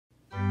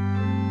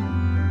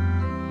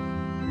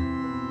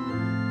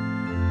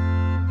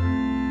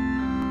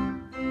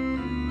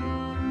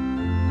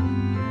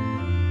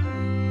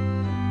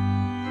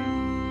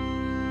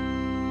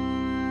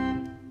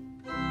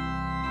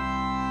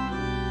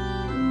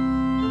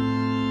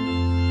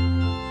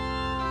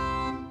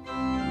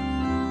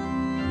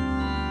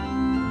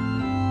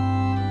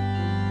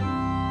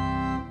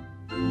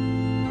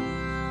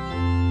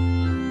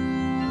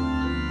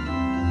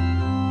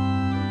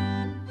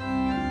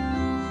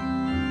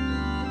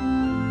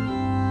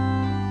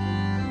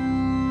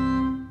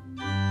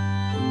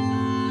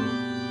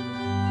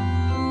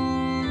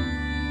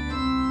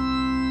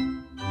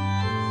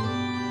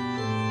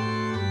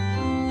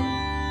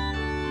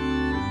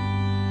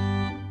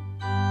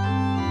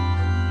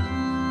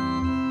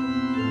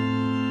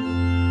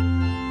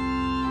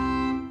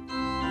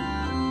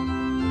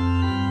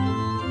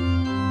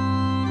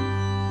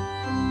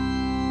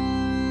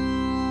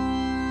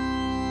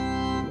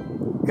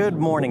Good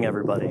morning,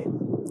 everybody.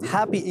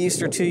 Happy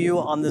Easter to you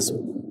on this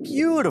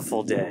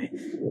beautiful day.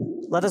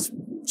 Let us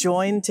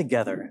join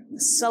together,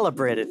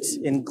 celebrate it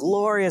in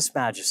glorious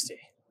majesty.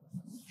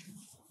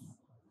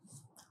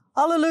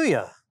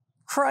 Alleluia!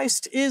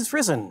 Christ is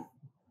risen.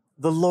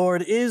 The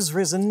Lord is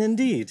risen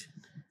indeed.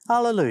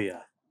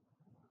 Alleluia.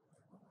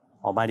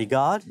 Almighty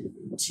God,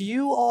 to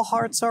you all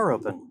hearts are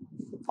open,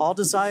 all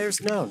desires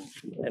known,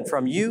 and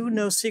from you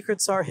no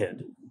secrets are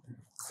hid.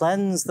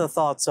 Cleanse the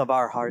thoughts of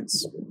our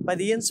hearts by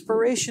the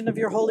inspiration of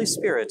your Holy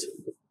Spirit,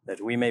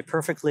 that we may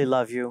perfectly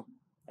love you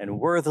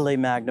and worthily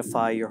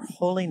magnify your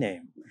holy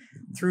name,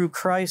 through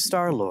Christ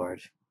our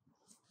Lord.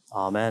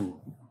 Amen.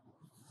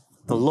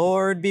 The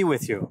Lord be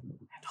with you,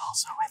 and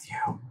also with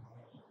you.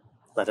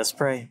 Let us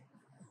pray.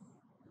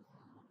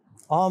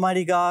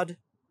 Almighty God,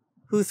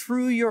 who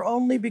through your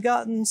only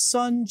begotten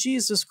Son,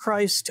 Jesus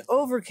Christ,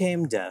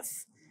 overcame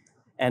death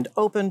and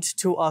opened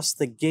to us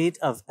the gate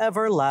of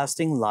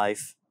everlasting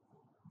life,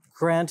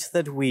 grant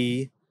that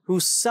we, who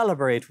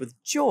celebrate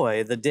with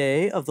joy the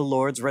day of the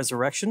Lord's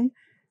resurrection,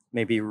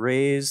 may be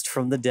raised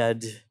from the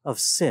dead of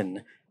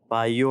sin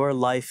by your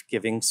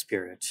life-giving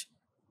Spirit.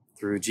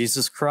 Through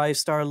Jesus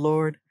Christ our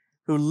Lord,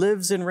 who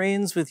lives and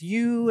reigns with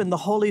you in the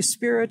Holy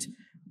Spirit,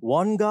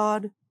 one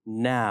God,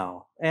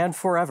 now and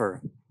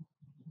forever.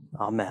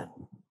 Amen.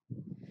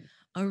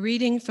 A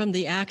reading from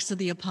the Acts of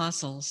the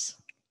Apostles.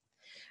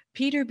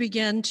 Peter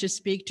began to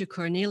speak to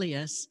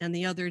Cornelius and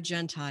the other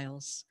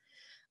Gentiles.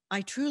 I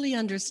truly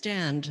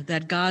understand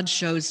that God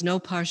shows no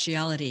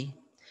partiality,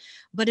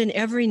 but in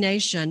every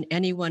nation,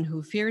 anyone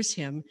who fears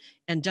him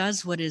and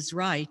does what is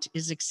right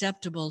is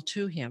acceptable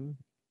to him.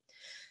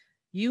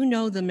 You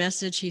know the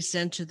message he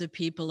sent to the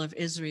people of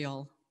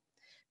Israel,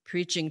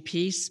 preaching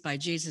peace by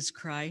Jesus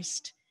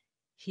Christ.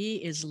 He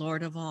is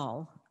Lord of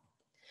all.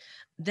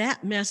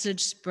 That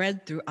message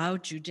spread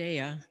throughout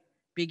Judea,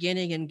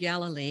 beginning in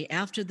Galilee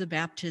after the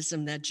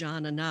baptism that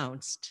John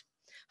announced,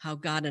 how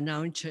God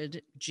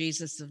anointed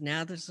Jesus of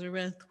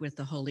Nazareth with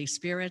the Holy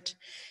Spirit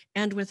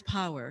and with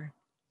power,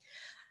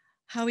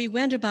 how he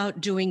went about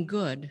doing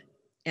good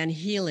and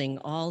healing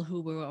all who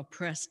were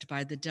oppressed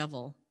by the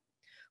devil,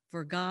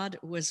 for God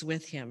was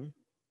with him.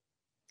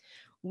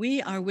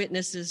 We are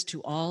witnesses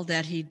to all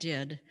that he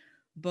did,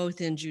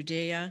 both in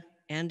Judea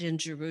and in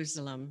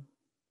Jerusalem.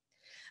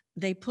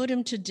 They put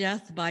him to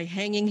death by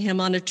hanging him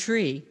on a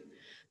tree,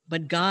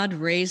 but God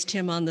raised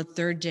him on the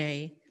third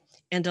day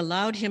and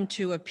allowed him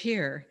to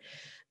appear,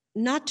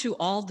 not to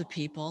all the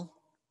people,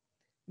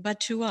 but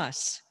to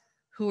us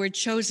who were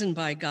chosen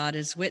by God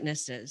as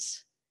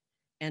witnesses,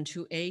 and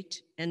who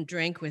ate and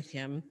drank with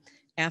him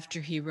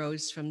after he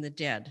rose from the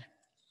dead.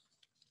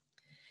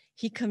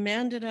 He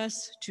commanded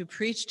us to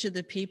preach to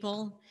the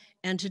people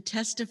and to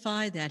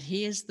testify that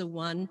he is the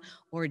one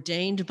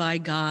ordained by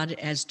God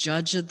as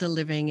judge of the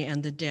living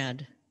and the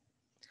dead.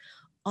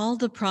 All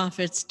the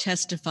prophets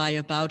testify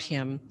about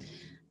him,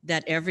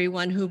 that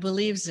everyone who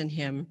believes in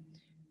him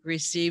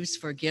receives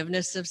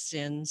forgiveness of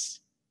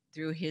sins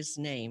through his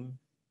name.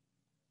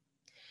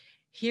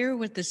 Hear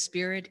what the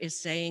Spirit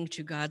is saying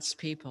to God's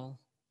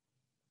people.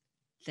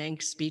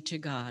 Thanks be to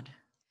God.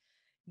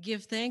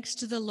 Give thanks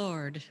to the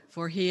Lord,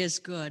 for he is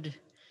good.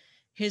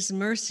 His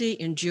mercy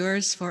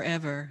endures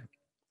forever.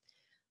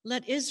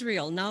 Let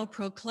Israel now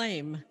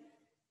proclaim,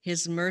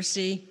 his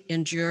mercy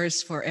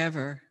endures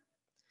forever.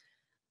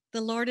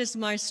 The Lord is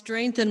my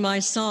strength and my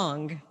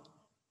song,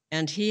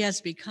 and he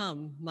has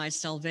become my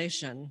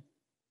salvation.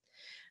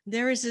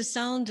 There is a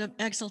sound of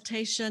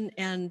exultation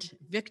and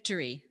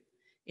victory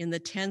in the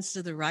tents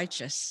of the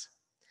righteous.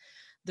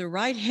 The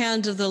right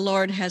hand of the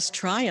Lord has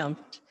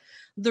triumphed.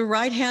 The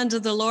right hand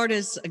of the Lord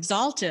is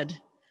exalted.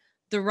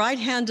 The right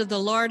hand of the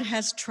Lord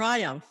has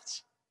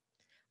triumphed.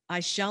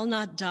 I shall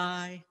not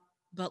die,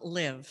 but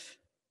live,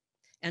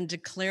 and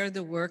declare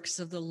the works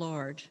of the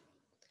Lord.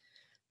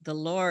 The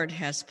Lord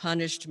has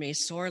punished me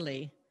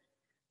sorely,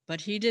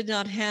 but he did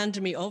not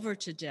hand me over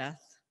to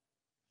death.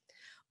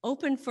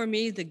 Open for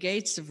me the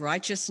gates of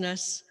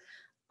righteousness.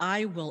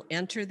 I will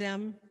enter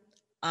them.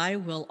 I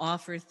will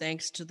offer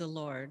thanks to the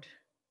Lord.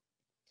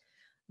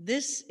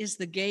 This is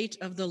the gate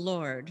of the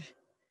Lord.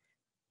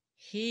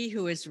 He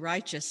who is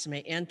righteous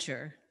may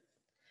enter.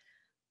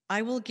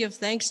 I will give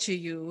thanks to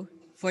you,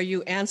 for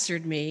you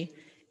answered me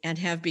and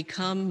have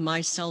become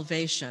my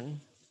salvation.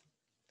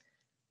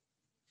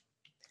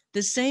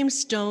 The same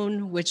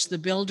stone which the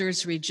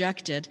builders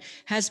rejected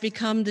has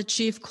become the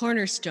chief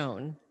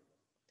cornerstone.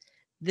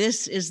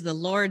 This is the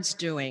Lord's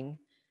doing,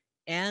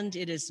 and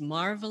it is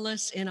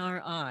marvelous in our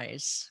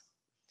eyes.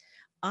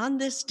 On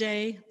this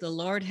day, the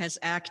Lord has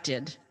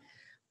acted.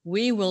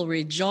 We will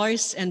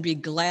rejoice and be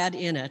glad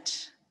in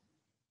it.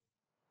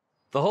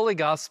 The Holy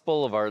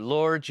Gospel of our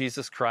Lord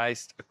Jesus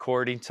Christ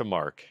according to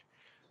Mark.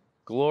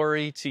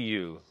 Glory to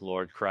you,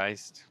 Lord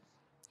Christ.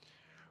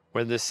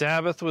 When the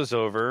Sabbath was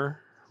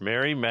over,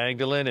 Mary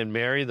Magdalene and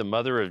Mary, the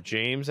mother of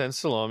James and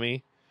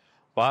Salome,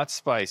 bought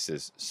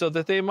spices so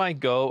that they might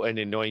go and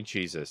anoint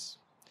Jesus.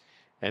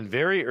 And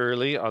very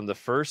early on the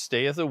first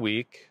day of the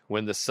week,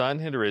 when the sun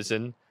had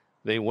risen,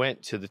 they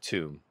went to the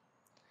tomb.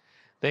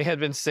 They had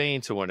been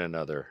saying to one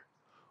another,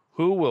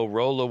 "Who will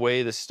roll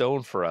away the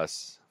stone for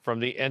us from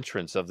the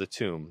entrance of the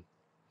tomb?"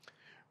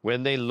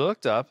 When they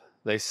looked up,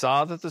 they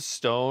saw that the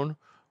stone,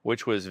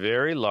 which was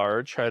very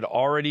large, had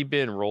already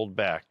been rolled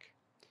back.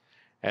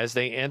 As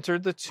they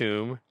entered the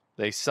tomb,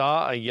 they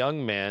saw a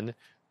young man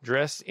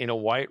dressed in a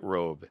white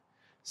robe,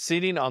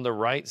 sitting on the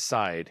right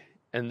side,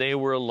 and they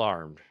were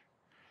alarmed.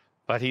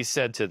 But he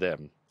said to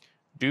them,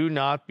 "Do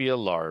not be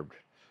alarmed.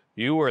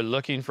 You are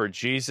looking for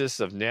Jesus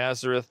of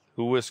Nazareth,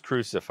 who was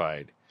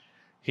crucified.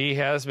 He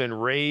has been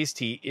raised.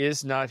 He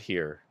is not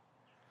here.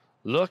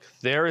 Look,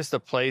 there is the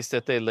place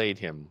that they laid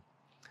him.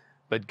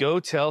 But go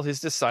tell his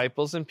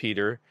disciples and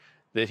Peter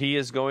that he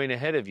is going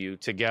ahead of you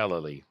to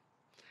Galilee.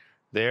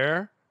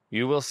 There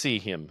you will see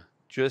him,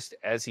 just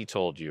as he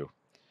told you."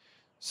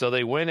 So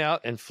they went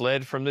out and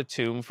fled from the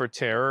tomb, for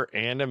terror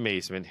and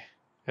amazement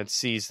had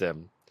seized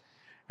them.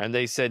 And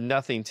they said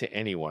nothing to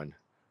anyone,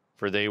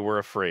 for they were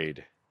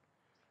afraid.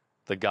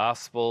 The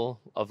Gospel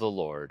of the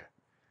Lord.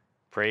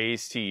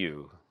 Praise to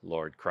you,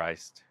 Lord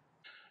Christ.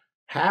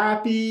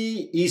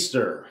 Happy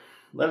Easter.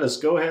 Let us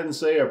go ahead and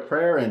say a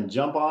prayer and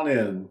jump on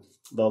in.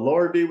 The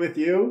Lord be with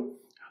you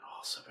and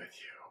also with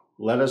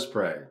you. Let us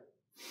pray.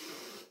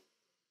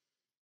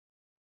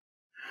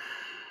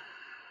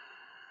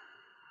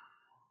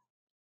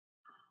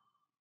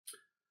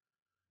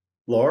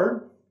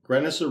 Lord,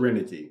 grant us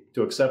serenity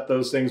to accept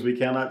those things we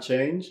cannot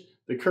change,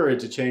 the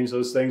courage to change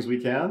those things we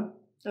can,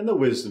 and the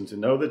wisdom to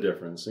know the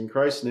difference. In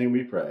Christ's name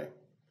we pray.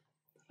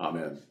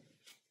 Amen.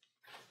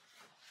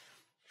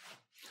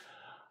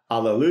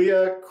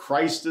 Hallelujah,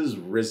 Christ is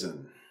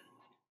risen.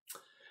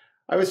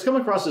 I was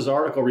coming across this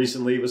article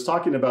recently. It was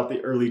talking about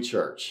the early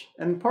church.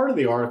 And part of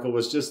the article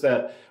was just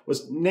that,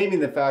 was naming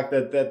the fact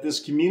that this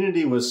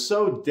community was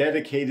so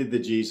dedicated to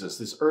Jesus.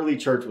 This early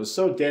church was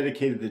so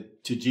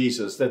dedicated to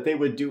Jesus that they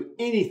would do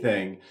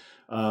anything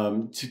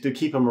to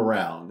keep him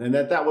around. And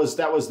that was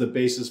the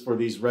basis for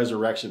these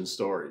resurrection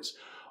stories.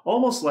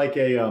 Almost like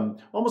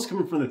almost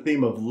coming from the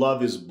theme of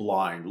love is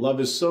blind. Love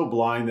is so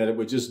blind that it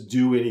would just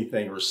do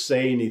anything or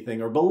say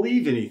anything or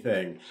believe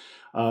anything.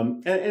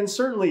 And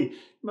certainly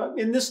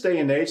in this day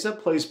and age,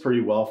 that plays pretty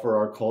well for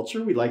our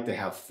culture. We like to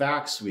have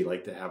facts, we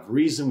like to have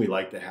reason, we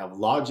like to have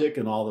logic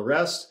and all the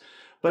rest.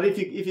 But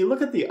if you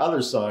look at the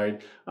other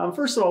side,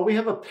 first of all, we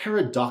have a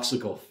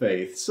paradoxical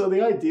faith. So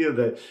the idea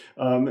that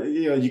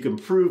you can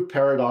prove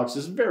paradox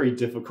is very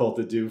difficult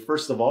to do,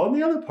 first of all. And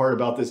the other part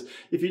about this,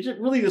 if you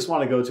really just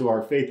want to go to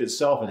our faith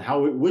itself and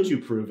how would you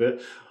prove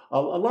it, a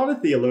lot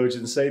of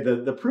theologians say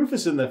that the proof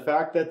is in the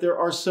fact that there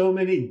are so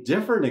many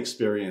different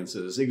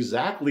experiences.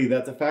 Exactly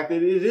that, the fact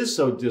that it is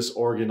so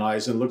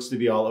disorganized and looks to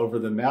be all over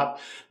the map,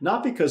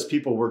 not because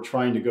people were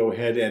trying to go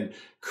ahead and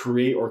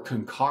create or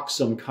concoct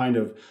some kind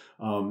of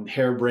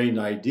harebrained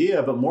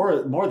idea, but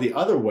more the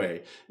other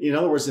way. In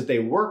other words, if they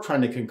were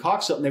trying to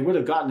concoct something, they would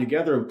have gotten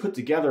together and put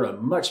together a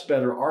much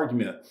better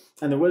argument.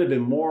 And there would have been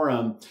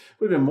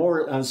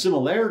more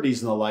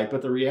similarities and the like,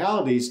 but the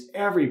reality is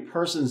every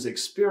person's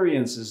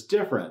experience is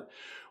different.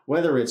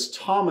 Whether it's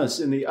Thomas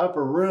in the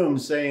upper room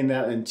saying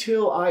that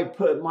until I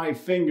put my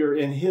finger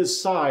in his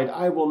side,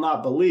 I will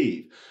not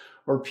believe.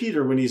 Or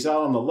Peter when he's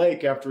out on the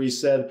lake after he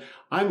said,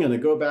 I'm going to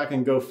go back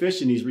and go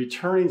fishing. He's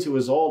returning to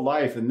his old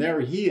life, and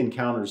there he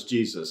encounters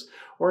Jesus.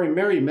 Or in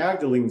Mary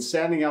Magdalene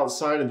standing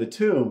outside of the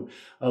tomb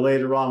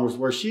later on was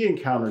where she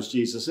encounters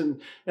Jesus. And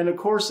of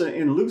course,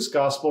 in Luke's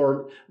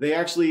gospel, they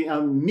actually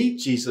meet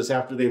Jesus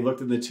after they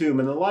looked in the tomb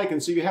and the like.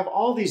 And so you have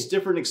all these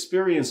different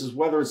experiences,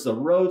 whether it's the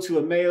road to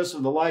Emmaus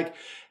or the like.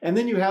 And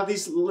then you have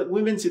these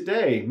women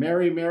today,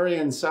 Mary,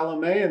 and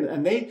Salome,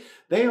 and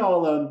they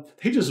all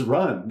just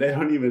run. They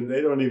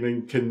don't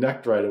even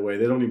connect right away.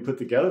 They don't even put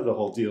together the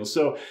whole deal.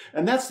 So,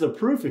 and that's the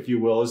proof, if you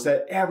will, is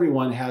that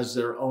everyone has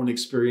their own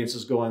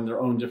experiences going their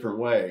own different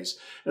ways.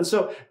 And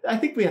so I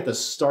think we have to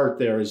start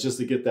there, is just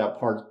to get that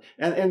part,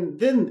 and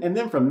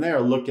then from there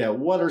look at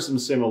what are some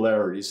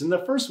similarities. And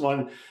the first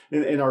one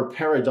in our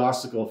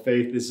paradoxical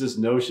faith is this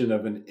notion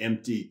of an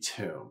empty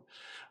tomb.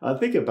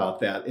 Think about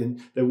that.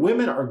 And the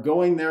women are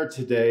going there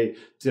today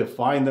to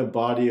find the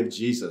body of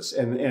Jesus.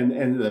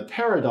 And the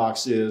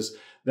paradox is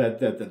that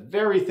the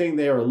very thing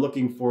they are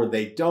looking for,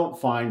 they don't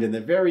find. And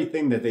the very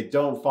thing that they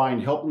don't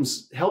find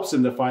helps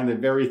them to find the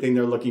very thing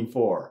they're looking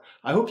for.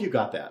 I hope you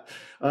got that.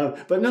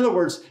 But in other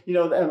words,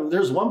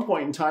 there's one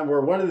point in time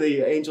where one of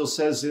the angels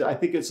says, I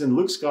think it's in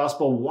Luke's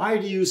gospel, why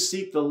do you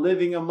seek the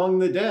living among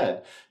the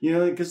dead?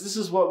 Because this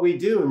is what we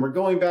do. And we're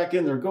going back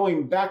in, they're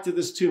going back to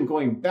this tomb,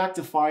 going back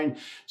to find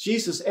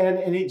Jesus.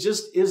 And he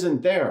just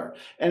isn't there.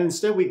 And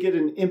instead we get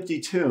an empty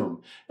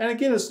tomb. And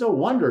again, it's no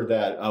wonder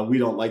that we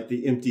don't like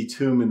the empty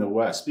tomb in the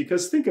West,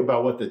 because think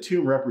about what the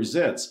tomb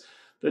represents.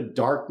 The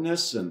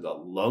darkness and the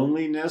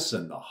loneliness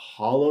and the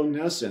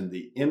hollowness and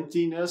the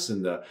emptiness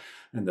and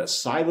the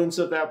silence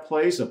of that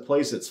place, a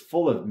place that's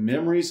full of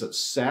memories of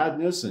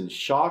sadness and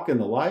shock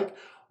and the like.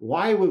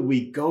 Why would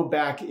we go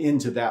back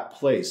into that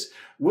place?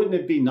 Wouldn't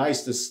it be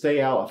nice to stay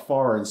out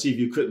afar and see if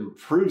you couldn't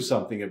prove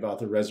something about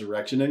the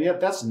resurrection? And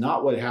yet that's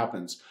not what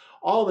happens.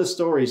 all the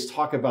stories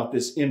talk about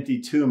this empty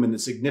tomb and the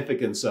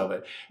significance of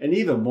it. And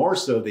even more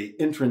so, the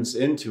entrance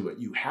into it.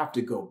 You have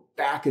to go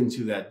back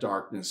into that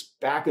darkness,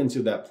 back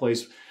into that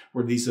place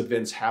where these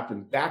events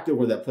happen, back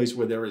to that place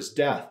where there is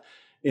death,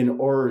 in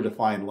order to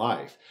find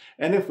life.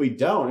 And if we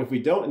don't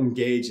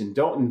engage and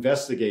don't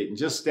investigate and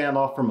just stand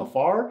off from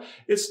afar,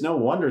 it's no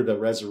wonder the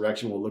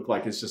resurrection will look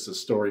like it's just a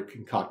story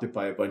concocted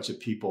by a bunch of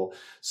people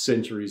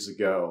centuries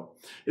ago.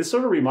 It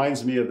sort of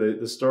reminds me of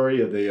the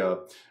story of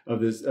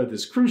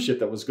this cruise ship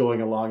that was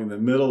going along in the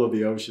middle of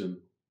the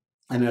ocean.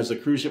 And as the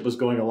cruise ship was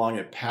going along,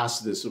 it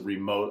passed this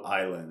remote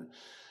island.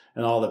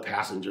 And all the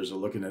passengers are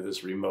looking at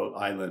this remote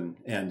island,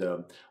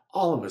 and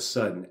all of a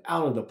sudden,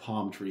 out of the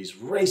palm trees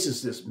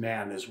races this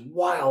man, this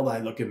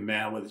wild-eyed looking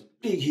man with his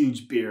big,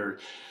 huge beard,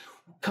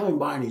 coming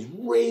by, and he's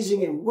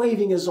raising and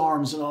waving his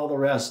arms and all the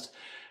rest.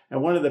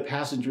 And one of the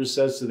passengers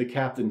says to the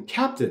captain,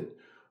 "Captain,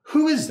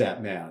 who is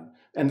that man?"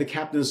 And the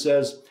captain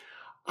says,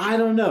 "I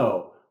don't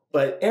know,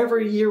 but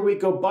every year we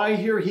go by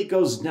here, he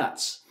goes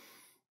nuts."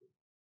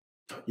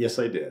 Yes,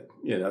 I did.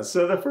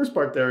 So the first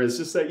part there is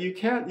just that you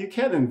can't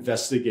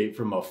investigate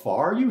from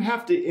afar. You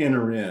have to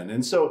enter in.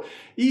 And so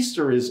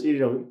Easter is,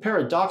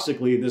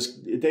 paradoxically, this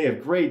day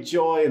of great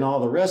joy and all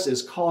the rest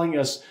is calling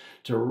us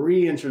to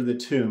re-enter the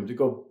tomb, to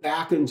go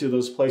back into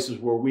those places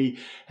where we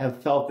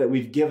have felt that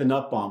we've given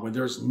up on, where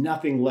there's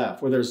nothing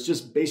left, where there's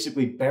just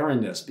basically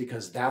barrenness,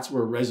 because that's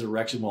where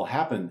resurrection will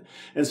happen.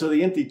 And so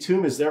the empty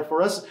tomb is there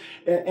for us,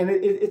 and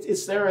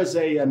it's there as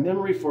a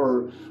memory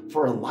for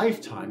a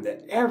lifetime,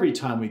 that every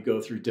time we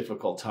go through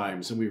difficult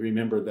times and we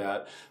remember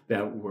that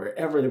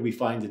wherever that we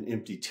find an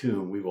empty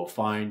tomb, we will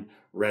find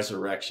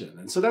resurrection.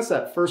 And so that's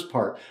that first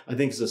part I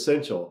think is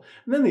essential.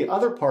 And then the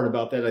other part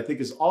about that I think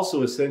is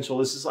also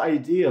essential is this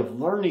idea of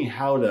learning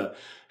how to,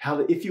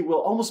 if you will,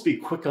 almost be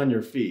quick on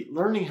your feet,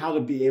 learning how to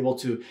be able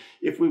to,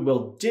 if we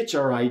will, ditch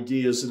our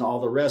ideas and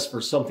all the rest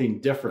for something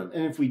different.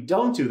 And if we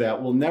don't do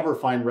that, we'll never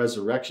find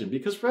resurrection,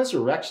 because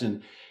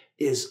resurrection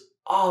is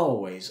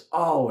always,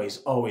 always,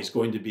 always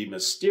going to be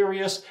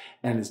mysterious,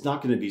 and it's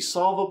not going to be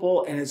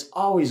solvable, and it's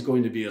always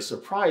going to be a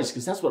surprise,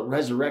 because that's what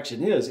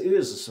resurrection is. It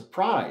is a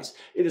surprise.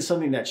 It is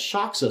something that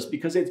shocks us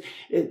because it's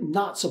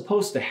not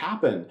supposed to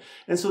happen.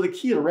 And so the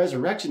key to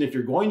resurrection, if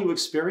you're going to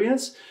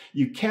experience,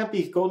 you can't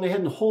be going ahead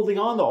and holding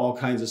on to all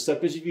kinds of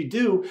stuff, because if you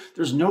do,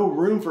 there's no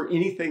room for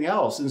anything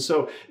else. And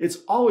so it's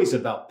always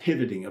about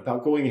pivoting,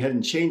 about going ahead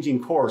and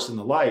changing course and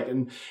the like.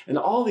 And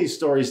all these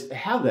stories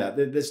have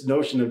this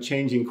notion of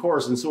changing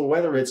course. And so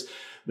whether it's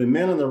the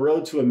men on the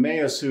road to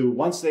Emmaus who,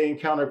 once they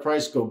encounter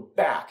Christ, go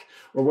back,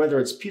 or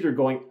whether it's Peter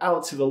going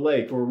out to the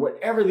lake, or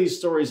whatever these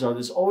stories are,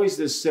 there's always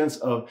this sense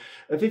of,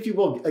 if you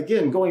will,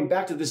 again, going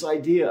back to this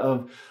idea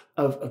of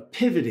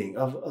pivoting,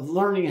 of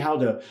learning how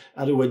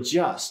to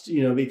adjust,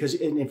 because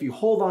if you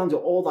hold on to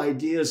old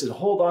ideas and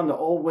hold on to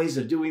old ways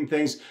of doing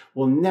things,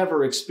 we'll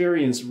never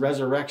experience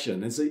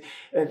resurrection. And so,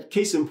 a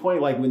case in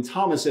point, like when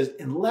Thomas says,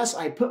 "Unless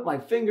I put my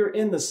finger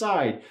in the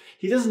side,"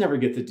 he doesn't ever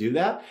get to do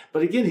that.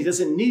 But again, he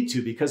doesn't need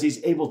to, because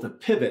he's able to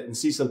pivot and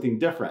see something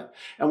different.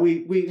 And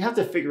we have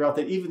to figure out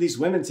that even these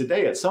women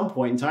today, at some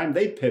point in time,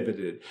 they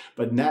pivoted,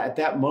 but at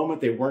that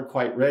moment, they weren't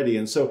quite ready.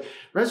 And so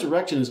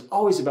resurrection is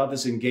always about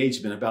this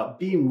engagement, about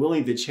being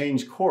willing to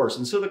change course.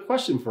 And so the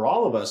question for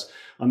all of us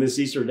on this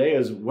Easter day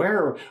is,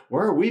 where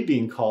are we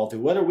being called to?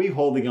 What are we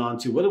holding on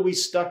to? What are we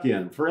stuck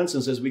in? For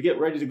instance, as we get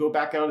ready to go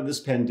back out of this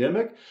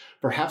pandemic,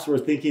 perhaps we're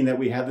thinking that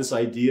we have this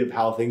idea of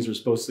how things are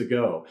supposed to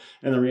go.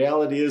 And the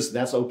reality is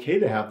that's okay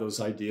to have those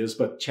ideas,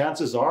 but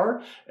chances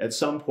are at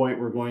some point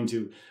we're going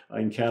to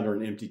encounter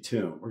an empty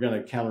tomb. We're going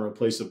to encounter a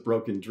place of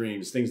broken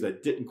dreams, things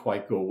that didn't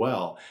quite go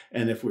well.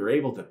 And if we're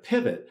able to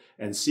pivot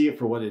and see it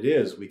for what it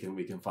is, we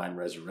can find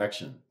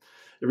resurrection.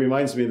 It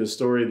reminds me of the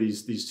story of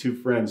these two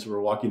friends who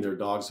were walking their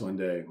dogs one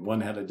day.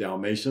 One had a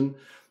Dalmatian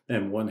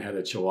and one had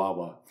a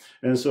Chihuahua.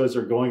 And so as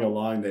they're going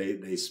along,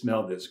 they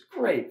smelled this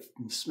great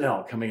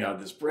smell coming out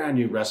of this brand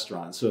new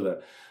restaurant.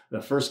 So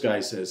the first guy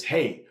says,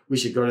 "Hey, we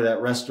should go to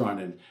that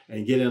restaurant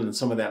and get in on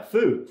some of that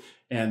food."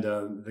 And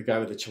the guy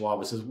with the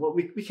Chihuahua says, "Well,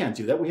 we can't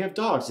do that. We have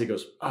dogs." He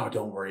goes, "Oh,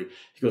 don't worry."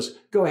 He goes,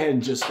 go ahead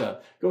and just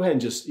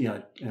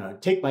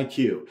take my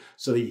cue.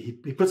 So he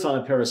puts on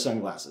a pair of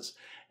sunglasses.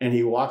 And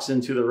he walks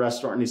into the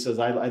restaurant and he says,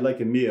 I'd like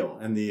a meal.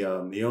 And the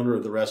owner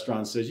of the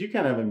restaurant says, "You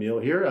can't have a meal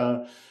here.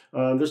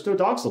 There's no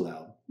dogs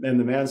allowed." And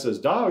the man says,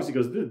 "Dogs?" He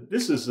goes,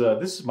 This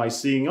is my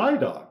seeing eye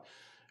dog."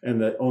 And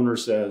the owner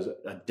says,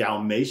 "A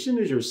Dalmatian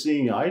is your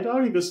seeing eye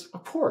dog?" He goes,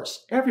 "Of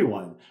course,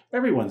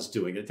 everyone's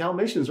doing it.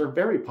 Dalmatians are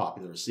very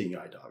popular as seeing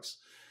eye dogs."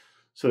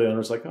 So the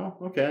owner's like, "Oh,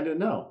 okay, I didn't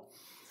know."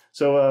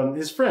 So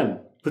his friend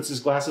puts his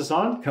glasses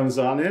on, comes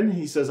on in.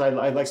 He says,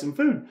 I'd like some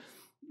food.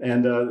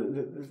 And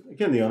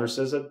again, the owner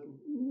says,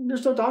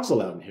 "There's no dogs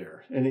allowed in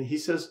here." And he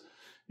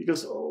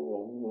goes,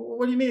 "Oh,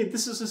 what do you mean?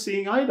 This is a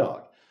seeing eye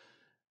dog."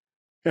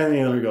 And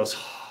the owner goes,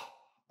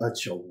 "A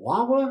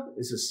Chihuahua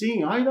is a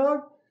seeing eye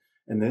dog?"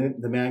 And then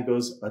the man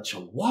goes, "A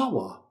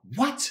Chihuahua?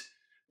 What?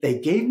 They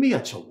gave me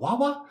a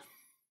Chihuahua?"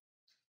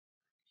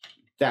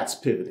 That's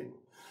pivoting.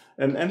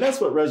 And that's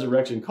what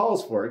resurrection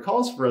calls for. It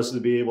calls for us to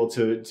be able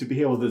to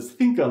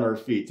think on our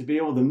feet, to be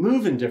able to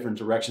move in different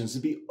directions, to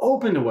be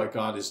open to what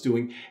God is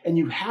doing. And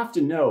you have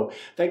to know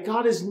that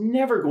God is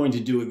never going to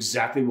do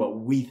exactly what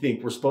we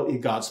think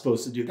God's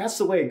supposed to do. That's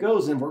the way it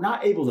goes. And if we're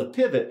not able to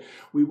pivot,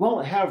 we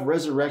won't have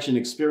resurrection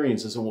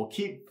experiences, and we'll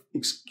keep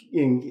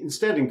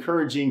instead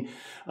encouraging,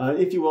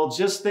 if you will,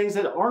 just things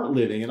that aren't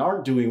living and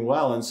aren't doing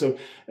well. And so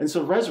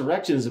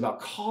resurrection is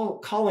about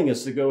calling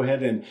us to go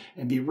ahead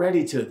and be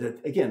ready to,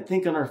 again,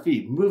 think on our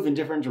feet, move in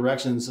different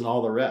directions and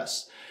all the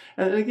rest.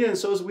 And again,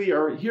 so as we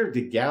are here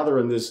to gather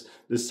in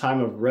this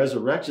time of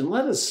resurrection,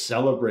 let us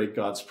celebrate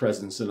God's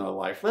presence in our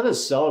life. Let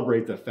us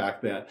celebrate the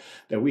fact that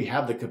we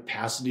have the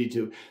capacity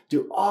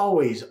to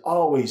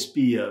always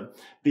be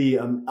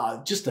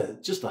just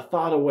a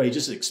thought away,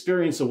 just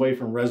experience away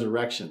from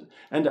resurrection,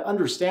 and to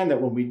understand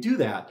that when we do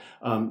that,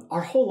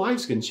 our whole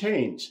lives can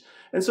change.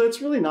 And so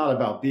it's really not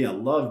about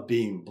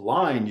being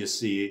blind, you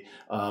see.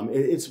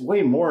 It's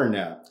way more than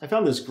that. I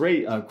found this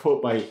great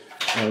quote by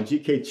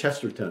G.K.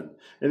 Chesterton,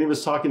 and he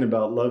was talking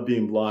about love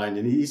being blind.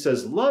 And he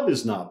says, "Love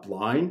is not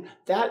blind.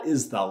 That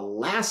is the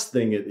last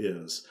thing it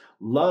is.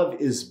 Love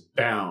is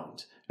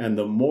bound. And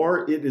the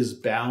more it is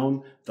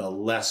bound, the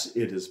less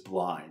it is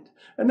blind."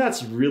 And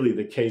that's really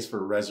the case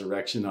for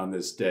resurrection on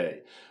this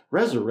day.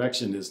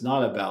 Resurrection is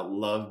not about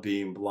love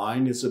being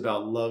blind, it's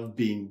about love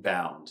being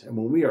bound. And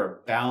when we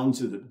are bound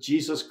to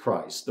Jesus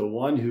Christ, the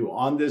one who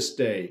on this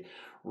day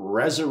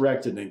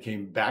resurrected and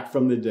came back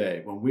from the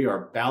dead, when we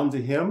are bound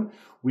to him,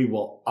 we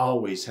will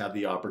always have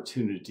the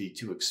opportunity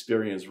to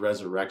experience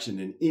resurrection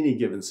in any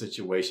given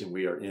situation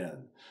we are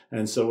in.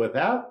 And so with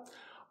that,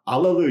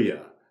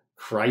 alleluia,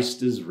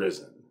 Christ is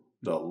risen.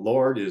 The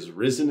Lord is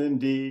risen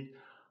indeed.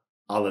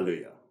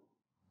 Alleluia.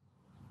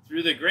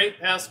 Through the great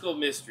Paschal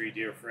mystery,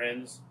 dear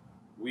friends,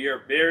 we are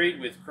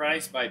buried with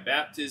Christ by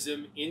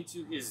baptism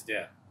into his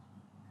death,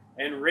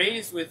 and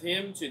raised with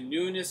him to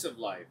newness of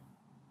life.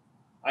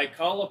 I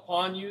call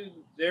upon you,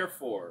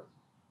 therefore,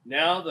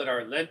 now that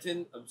our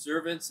Lenten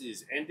observance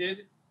is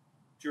ended,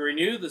 to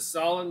renew the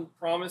solemn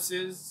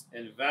promises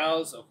and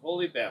vows of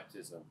holy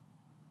baptism,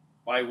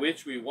 by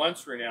which we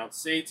once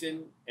renounced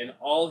Satan and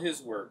all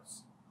his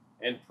works,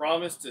 and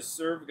promised to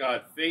serve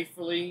God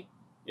faithfully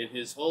in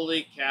his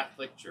holy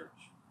Catholic Church.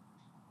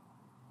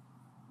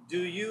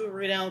 Do you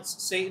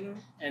renounce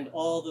Satan and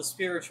all the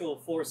spiritual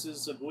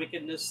forces of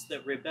wickedness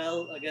that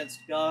rebel against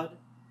God?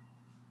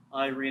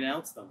 I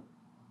renounce them.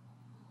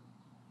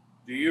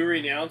 Do you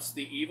renounce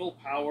the evil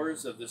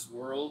powers of this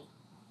world,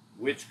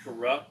 which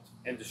corrupt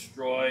and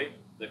destroy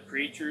the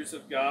creatures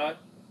of God?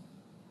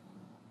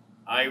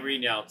 I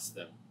renounce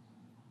them.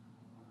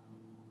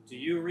 Do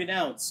you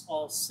renounce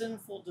all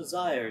sinful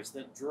desires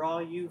that draw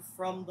you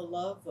from the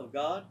love of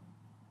God?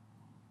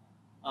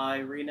 I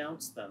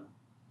renounce them.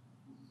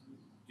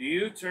 Do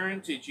you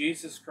turn to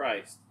Jesus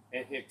Christ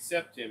and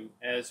accept him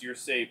as your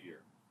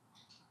Savior?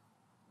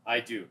 I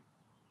do.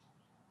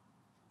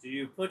 Do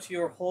you put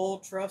your whole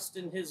trust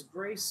in his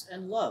grace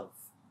and love?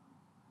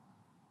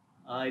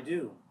 I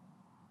do.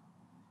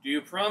 Do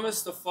you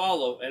promise to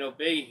follow and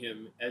obey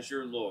him as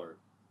your Lord?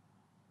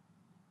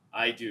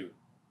 I do.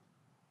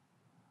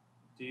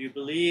 Do you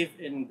believe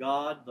in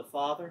God the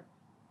Father?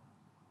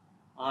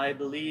 I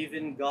believe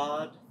in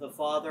God the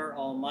Father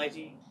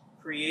Almighty,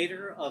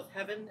 creator of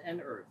heaven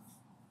and earth.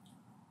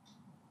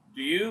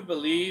 Do you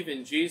believe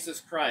in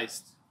Jesus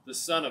Christ, the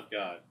Son of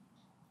God?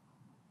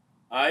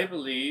 I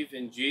believe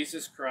in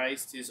Jesus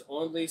Christ, his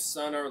only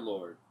Son, our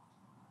Lord.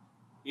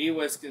 He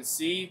was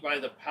conceived by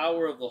the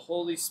power of the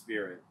Holy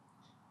Spirit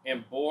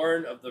and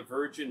born of the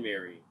Virgin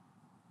Mary.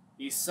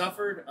 He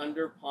suffered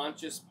under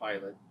Pontius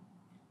Pilate,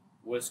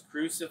 was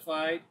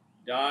crucified,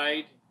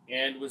 died,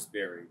 and was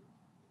buried.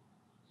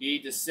 He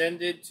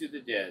descended to the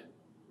dead.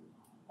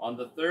 On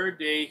the third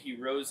day he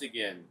rose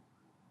again.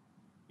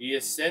 He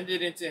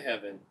ascended into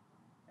heaven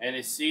and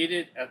is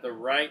seated at the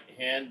right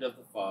hand of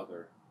the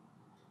Father.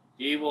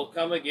 He will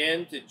come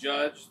again to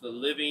judge the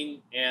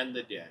living and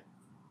the dead.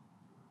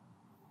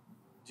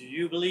 Do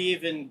you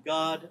believe in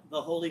God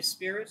the Holy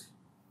Spirit?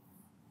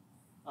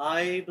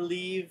 I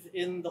believe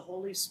in the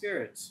Holy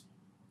Spirit,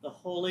 the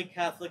Holy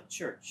Catholic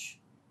Church,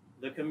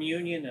 the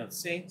communion of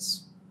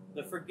saints,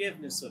 the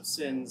forgiveness of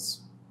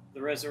sins,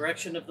 the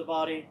resurrection of the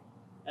body,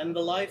 and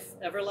the life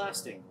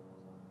everlasting.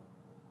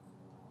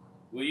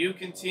 Will you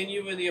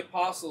continue in the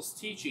apostles'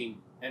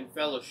 teaching and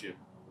fellowship,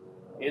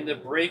 in the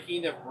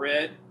breaking of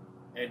bread,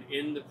 and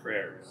in the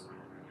prayers?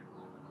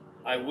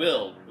 I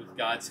will, with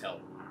God's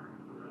help.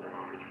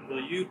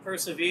 Will you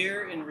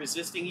persevere in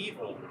resisting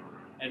evil,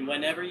 and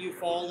whenever you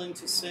fall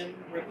into sin,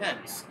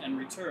 repent and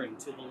return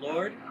to the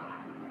Lord?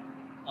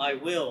 I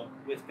will,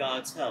 with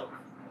God's help.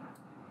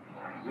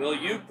 Will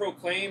you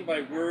proclaim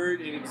by word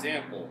and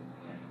example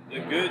the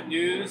good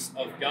news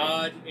of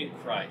God in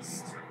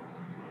Christ?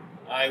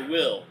 I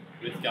will,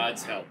 with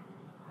God's help.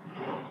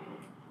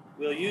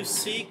 Will you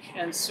seek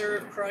and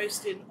serve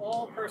Christ in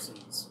all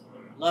persons,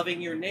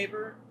 loving your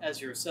neighbor as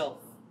yourself?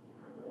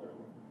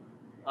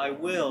 I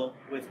will,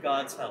 with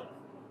God's help.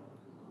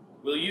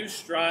 Will you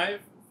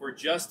strive for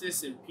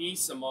justice and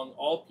peace among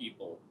all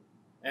people,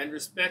 and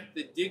respect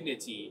the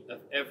dignity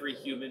of every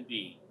human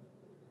being.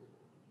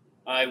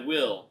 I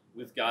will,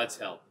 with God's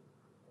help.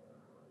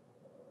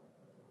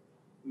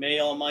 May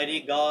Almighty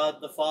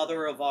God, the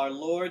Father of our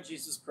Lord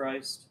Jesus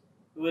Christ,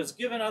 who has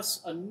given us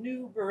a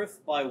new birth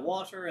by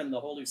water and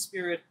the Holy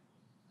Spirit,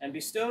 and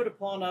bestowed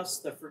upon us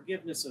the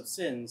forgiveness of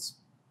sins,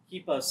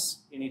 keep us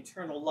in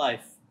eternal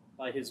life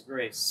by his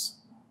grace.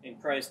 In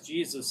Christ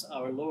Jesus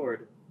our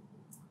Lord.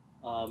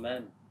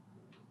 Amen.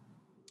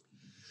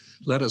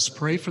 Let us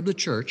pray for the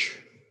Church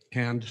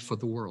and for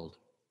the world.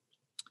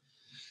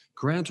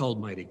 Grant,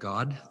 Almighty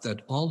God,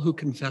 that all who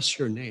confess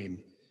your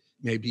name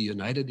may be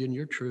united in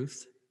your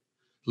truth,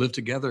 live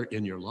together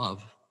in your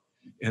love,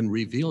 and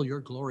reveal your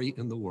glory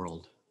in the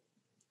world.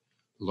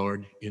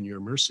 Lord, in your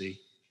mercy,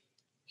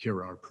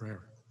 hear our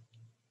prayer.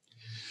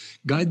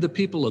 Guide the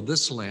people of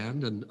this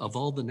land and of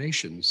all the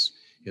nations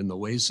in the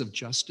ways of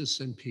justice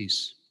and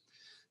peace,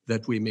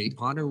 that we may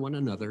honor one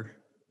another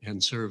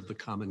and serve the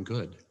common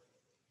good.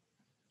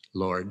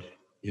 Lord,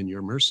 in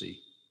your mercy,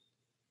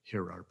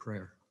 hear our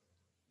prayer.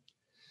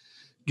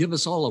 Give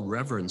us all a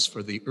reverence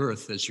for the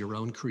earth as your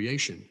own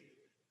creation,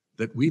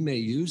 that we may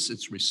use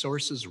its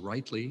resources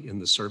rightly in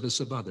the service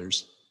of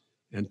others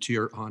and to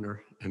your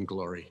honor and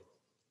glory.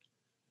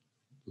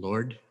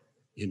 Lord,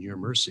 in your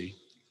mercy,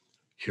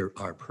 hear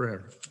our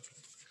prayer.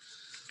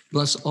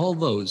 Bless all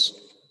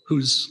those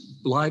whose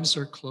lives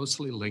are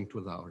closely linked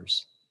with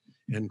ours,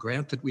 and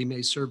grant that we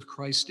may serve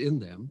Christ in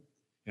them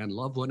and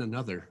love one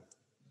another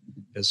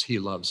as he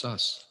loves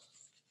us.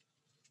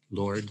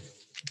 Lord,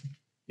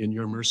 in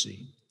your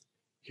mercy,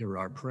 hear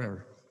our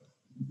prayer.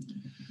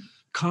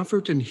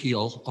 Comfort and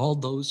heal all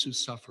those who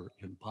suffer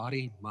in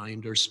body,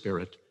 mind, or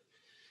spirit.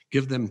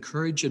 Give them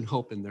courage and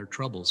hope in their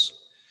troubles,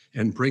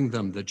 and bring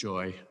them the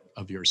joy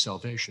of your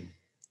salvation.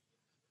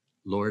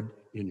 Lord,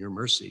 in your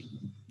mercy,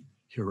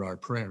 hear our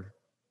prayer.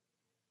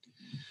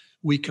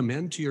 We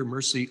commend to your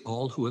mercy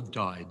all who have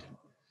died,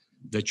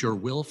 that your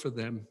will for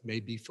them may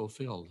be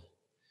fulfilled.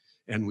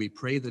 And we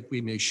pray that we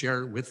may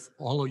share with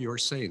all of your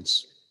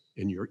saints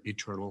in your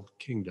eternal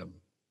kingdom.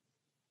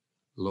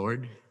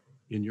 Lord,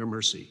 in your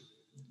mercy,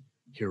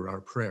 hear our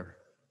prayer.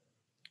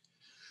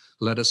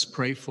 Let us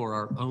pray for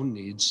our own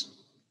needs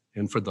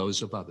and for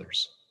those of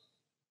others.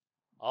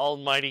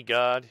 Almighty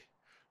God,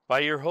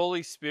 by your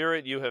Holy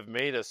Spirit, you have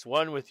made us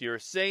one with your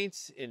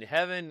saints in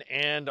heaven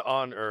and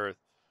on earth.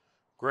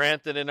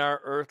 Grant that in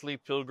our earthly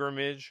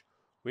pilgrimage,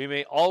 we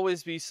may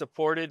always be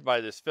supported by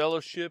this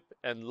fellowship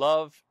and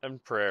love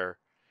and prayer,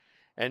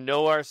 and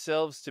know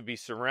ourselves to be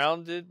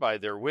surrounded by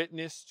their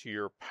witness to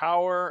your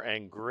power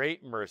and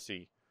great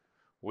mercy.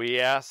 We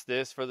ask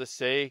this for the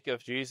sake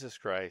of Jesus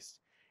Christ,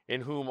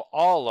 in whom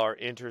all our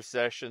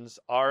intercessions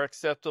are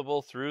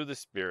acceptable through the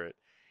Spirit,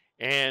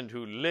 and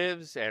who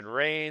lives and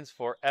reigns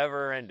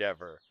forever and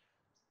ever.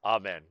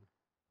 Amen.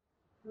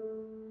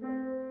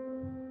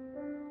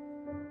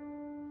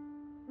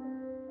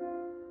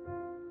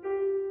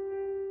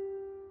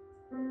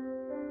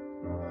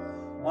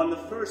 On the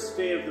first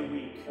day of the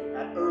week,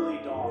 at early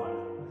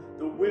dawn,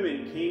 the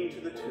women came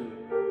to the tomb,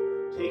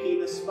 taking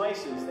the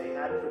spices they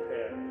had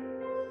prepared.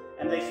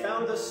 And they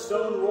found the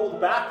stone rolled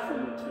back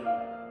from the tomb.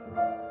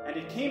 And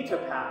it came to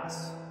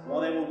pass, while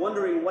they were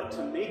wondering what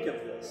to make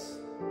of this,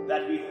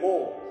 that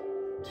behold,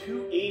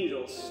 two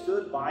angels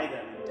stood by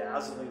them in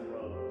dazzling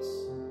robes.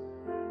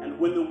 And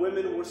when the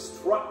women were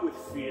struck with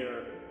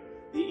fear,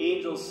 the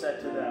angels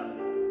said to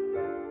them,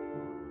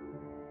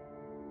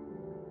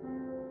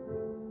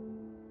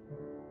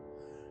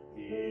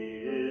 "He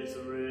is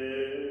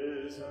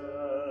risen.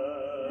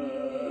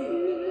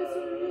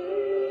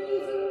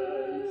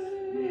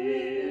 He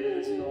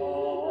is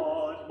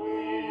not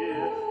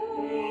here.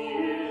 He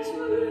is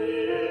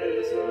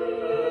risen.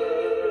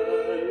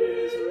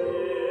 Is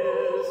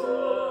risen.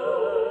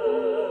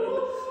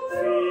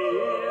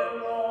 Fear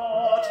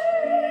not.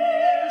 He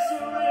is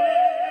risen.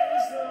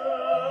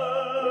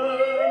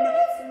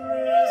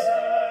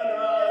 Risen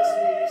as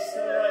he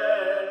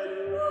said.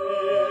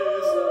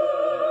 Risen.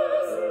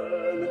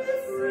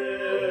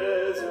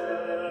 Risen.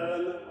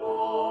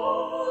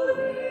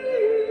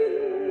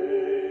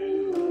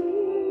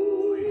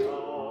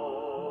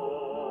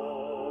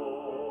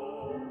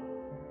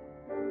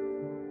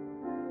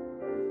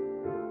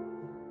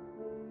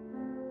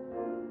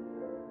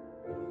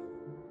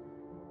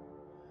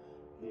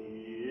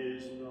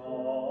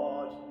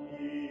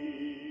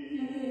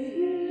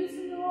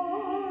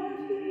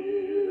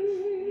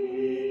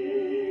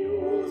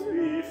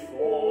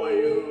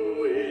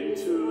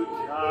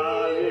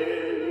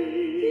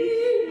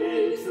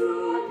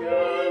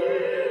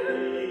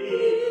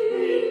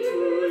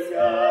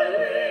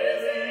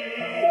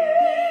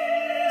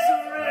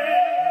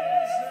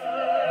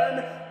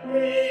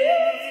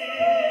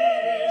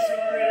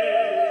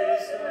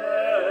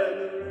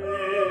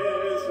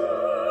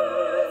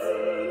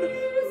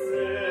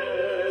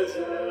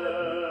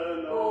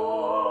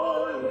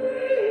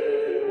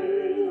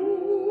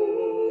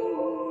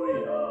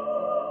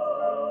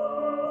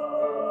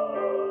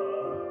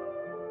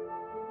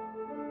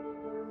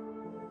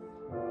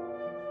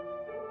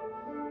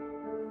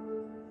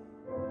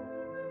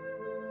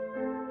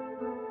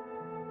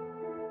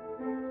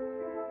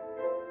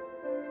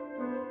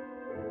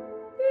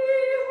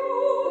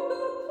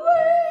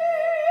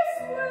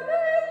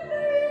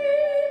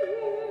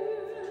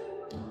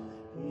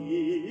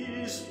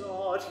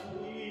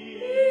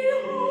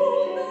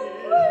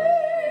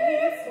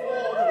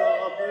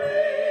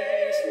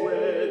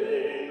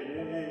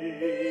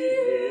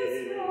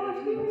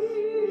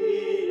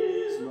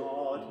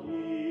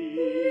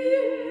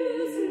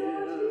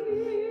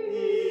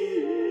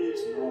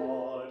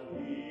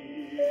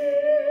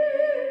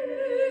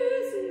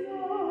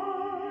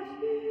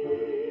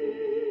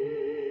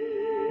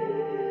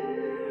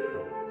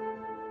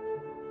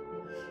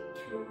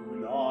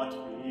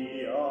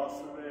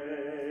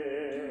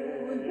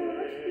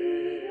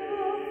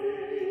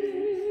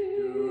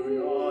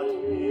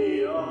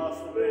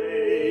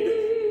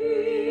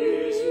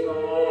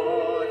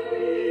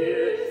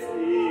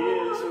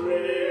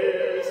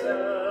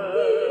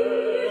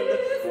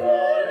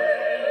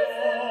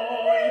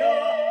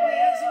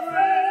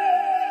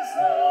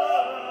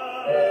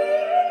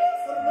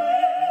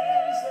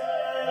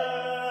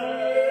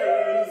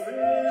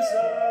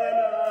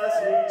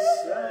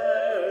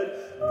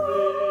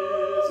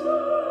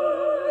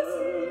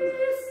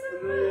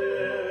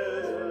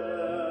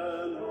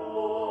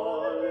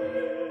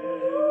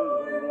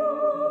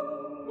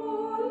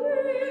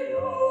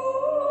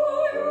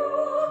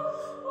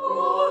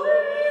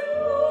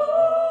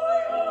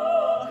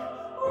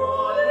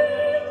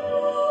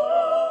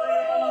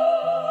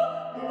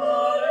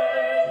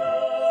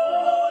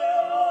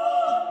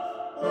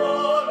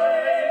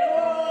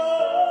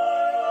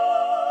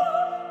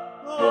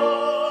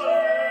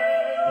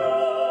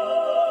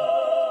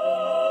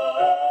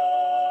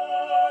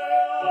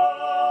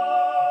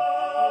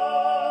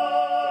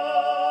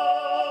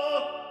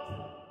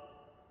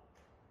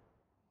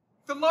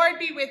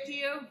 Be with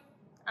you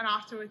and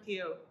also with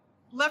you.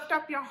 Lift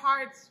up your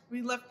hearts,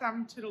 we lift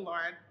them to the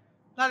Lord.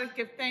 Let us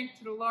give thanks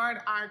to the Lord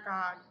our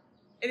God.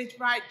 It is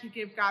right to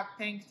give God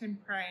thanks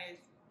and praise.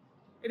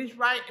 It is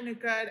right and a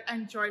good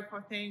and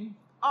joyful thing,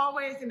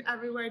 always and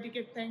everywhere to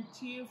give thanks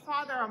to you,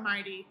 Father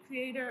Almighty,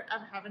 creator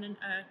of heaven and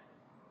earth.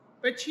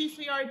 But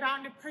chiefly are we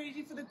bound to praise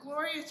you for the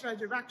glorious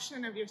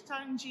resurrection of your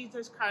Son,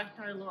 Jesus Christ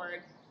our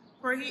Lord.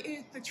 For he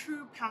is the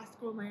true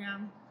Paschal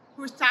Lamb,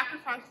 who was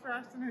sacrificed for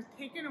us and has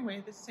taken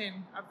away the sin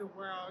of the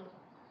world.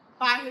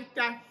 By his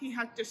death, he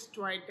has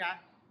destroyed death,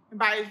 and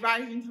by his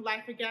rising to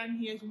life again,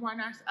 he has won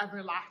us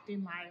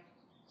everlasting life.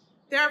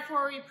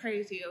 Therefore, we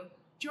praise you,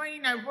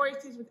 joining our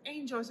voices with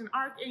angels and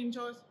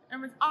archangels,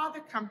 and with all the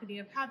company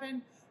of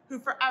heaven, who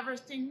forever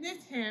sing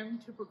this hymn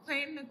to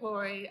proclaim the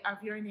glory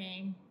of your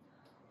name.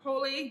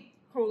 Holy,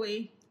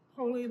 holy,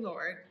 holy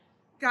Lord,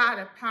 God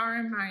of power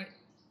and might,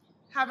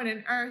 heaven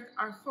and earth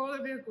are full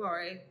of your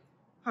glory.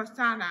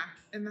 Hosanna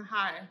in the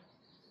high.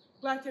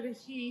 Blessed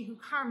is he who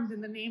comes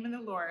in the name of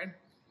the Lord.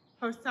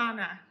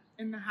 Hosanna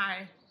in the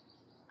high.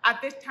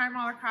 At this time,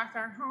 all across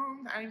our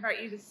homes, I invite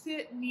you to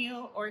sit,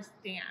 kneel, or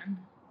stand.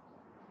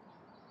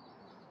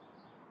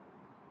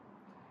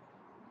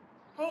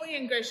 Holy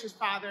and gracious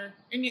Father,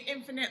 in your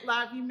infinite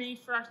love you made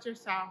for us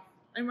yourself,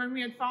 and when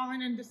we had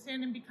fallen into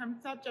sin and become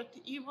subject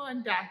to evil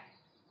and death,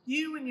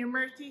 you in your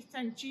mercy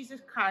sent Jesus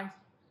Christ,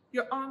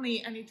 your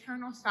only and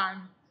eternal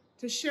Son,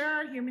 to share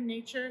our human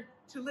nature,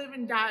 to live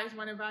and die as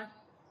one of us,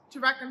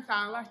 to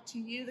reconcile us to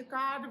you, the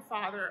God and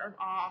Father of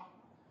all.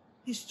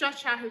 He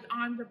stretched out his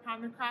arms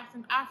upon the cross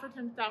and offered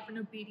himself in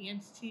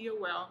obedience to your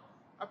will,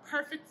 a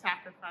perfect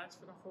sacrifice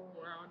for the whole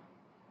world.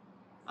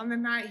 On the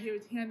night he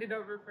was handed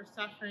over for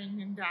suffering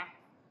and death,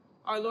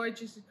 our Lord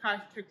Jesus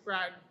Christ took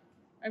bread,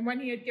 and when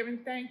he had given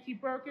thanks, he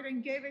broke it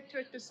and gave it to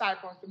his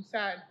disciples and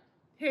said,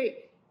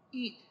 "Take,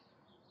 eat.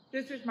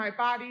 This is my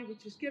body,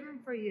 which is given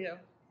for you.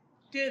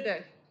 Do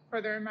this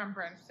for the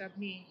remembrance of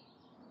me."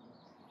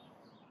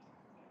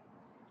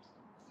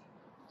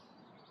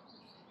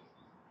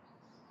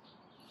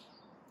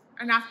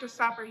 And after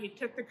supper, he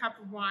took the cup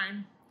of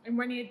wine, and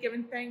when he had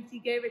given thanks, he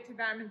gave it to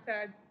them and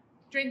said,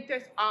 "Drink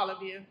this, all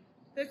of you.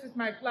 This is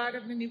my blood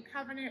of the new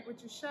covenant,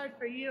 which is shed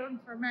for you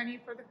and for many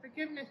for the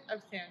forgiveness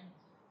of sin.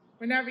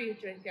 Whenever you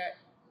drink it,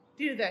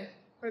 do this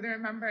for the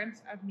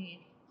remembrance of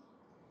me."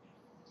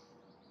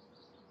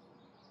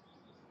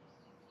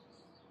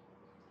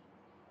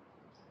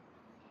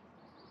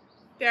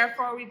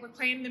 Therefore, we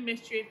proclaim the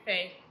mystery of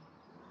faith.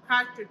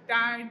 Christ has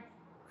died,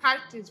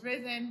 Christ is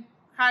risen,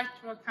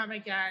 Christ will come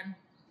again.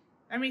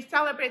 And we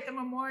celebrate the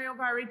memorial of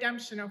our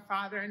redemption, O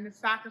Father, and the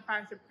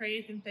sacrifice of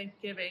praise and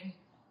thanksgiving.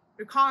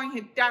 Recalling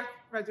his death,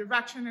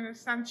 resurrection, and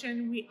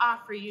ascension, we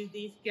offer you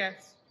these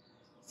gifts.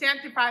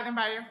 Sanctify them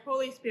by your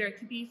Holy Spirit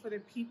to be for the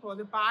people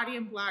the body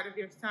and blood of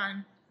your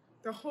Son,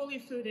 the holy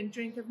food and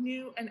drink of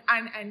new and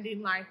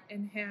unending life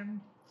in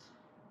him.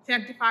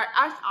 Sanctify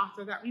us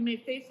also, that we may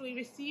faithfully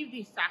receive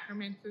these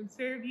sacraments and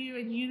serve you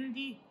in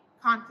unity,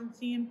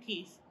 constancy, and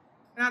peace.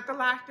 And at the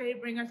last day,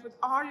 bring us with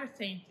all your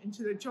saints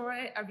into the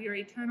joy of your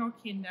eternal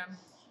kingdom.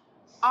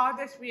 All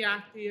this we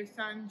ask through your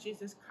Son,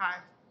 Jesus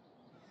Christ.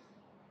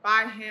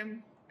 By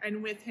him,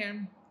 and with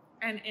him,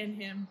 and in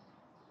him,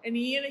 in the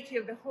unity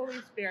of the Holy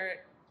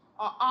Spirit,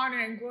 all honor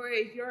and glory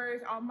is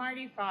yours,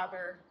 Almighty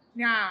Father,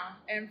 now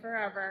and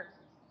forever.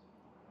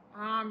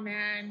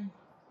 Amen.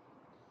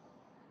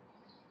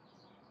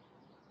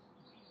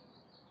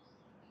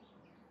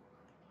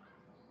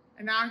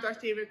 And now, as our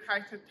Savior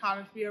Christ has taught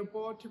us, we are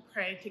bold to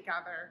pray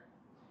together.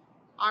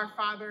 Our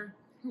Father,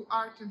 who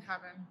art in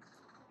heaven,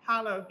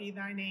 hallowed be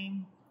thy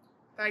name.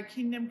 Thy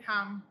kingdom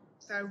come,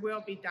 thy will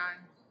be done,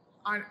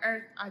 on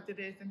earth as it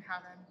is in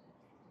heaven.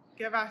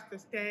 Give us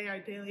this day our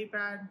daily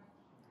bread,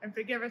 and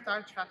forgive us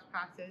our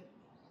trespasses,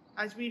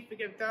 as we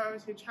forgive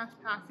those who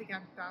trespass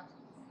against us.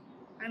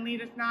 And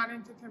lead us not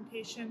into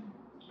temptation,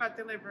 but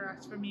deliver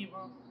us from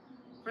evil.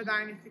 For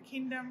thine is the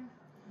kingdom,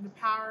 and the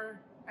power,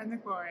 and the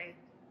glory,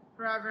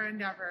 forever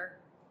and ever.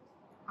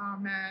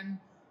 Amen.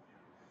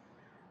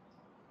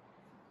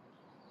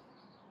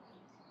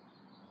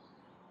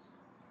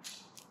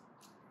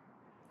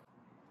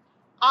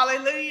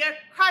 Alleluia,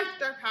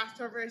 Christ our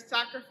Passover is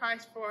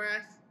sacrificed for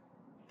us.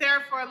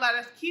 Therefore, let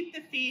us keep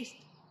the feast.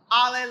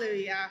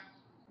 Alleluia.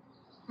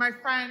 My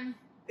friend,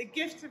 the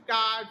gifts of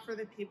God for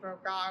the people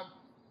of God.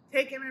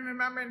 Take him in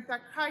remembrance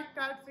that Christ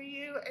died for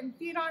you, and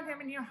feed on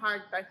him in your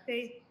heart by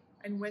faith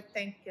and with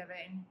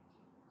thanksgiving.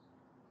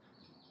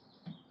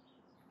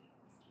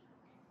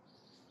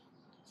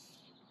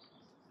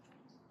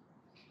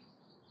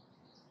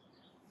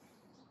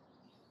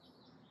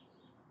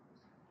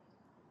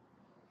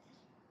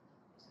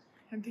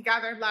 And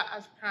together let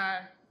us pray.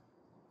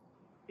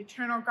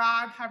 Eternal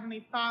God,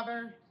 Heavenly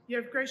Father, you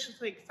have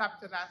graciously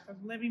accepted us as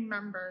living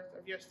members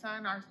of your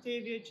Son, our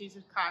Savior,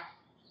 Jesus Christ,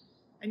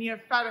 and you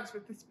have fed us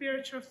with the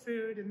spiritual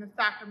food and the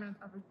sacrament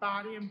of his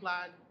body and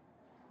blood.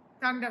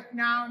 Send us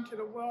now into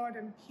the world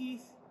in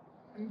peace,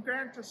 and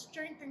grant us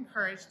strength and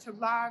courage to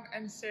love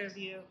and serve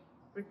you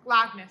with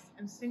gladness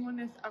and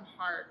singleness of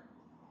heart,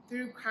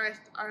 through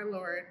Christ our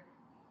Lord.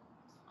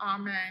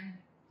 Amen.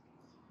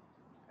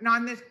 And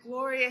on this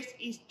glorious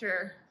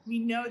Easter, we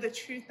know the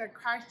truth that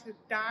Christ has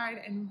died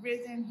and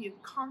risen. He has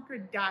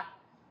conquered death.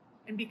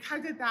 And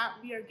because of that,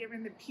 we are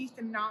given the peace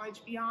and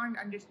knowledge beyond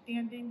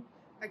understanding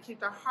that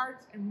keeps our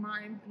hearts and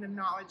minds in the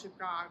knowledge of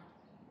God.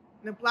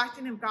 And the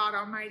blessing of God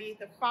Almighty,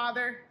 the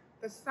Father,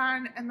 the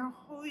Son, and the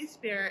Holy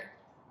Spirit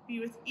be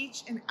with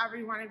each and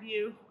every one of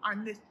you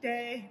on this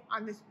day,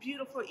 on this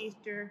beautiful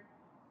Easter,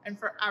 and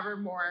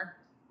forevermore.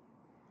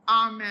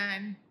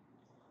 Amen.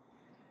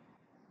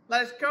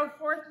 Let us go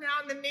forth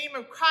now in the name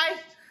of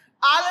Christ.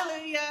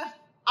 Alleluia,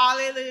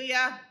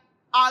 alleluia,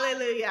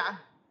 alleluia.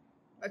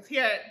 Let's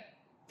hear it.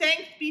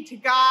 Thanks be to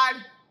God.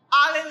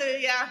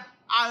 Alleluia,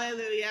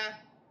 alleluia,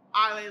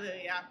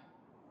 alleluia.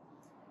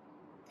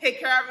 Take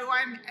care,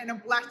 everyone, and a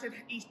blessed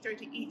Easter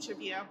to each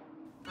of you.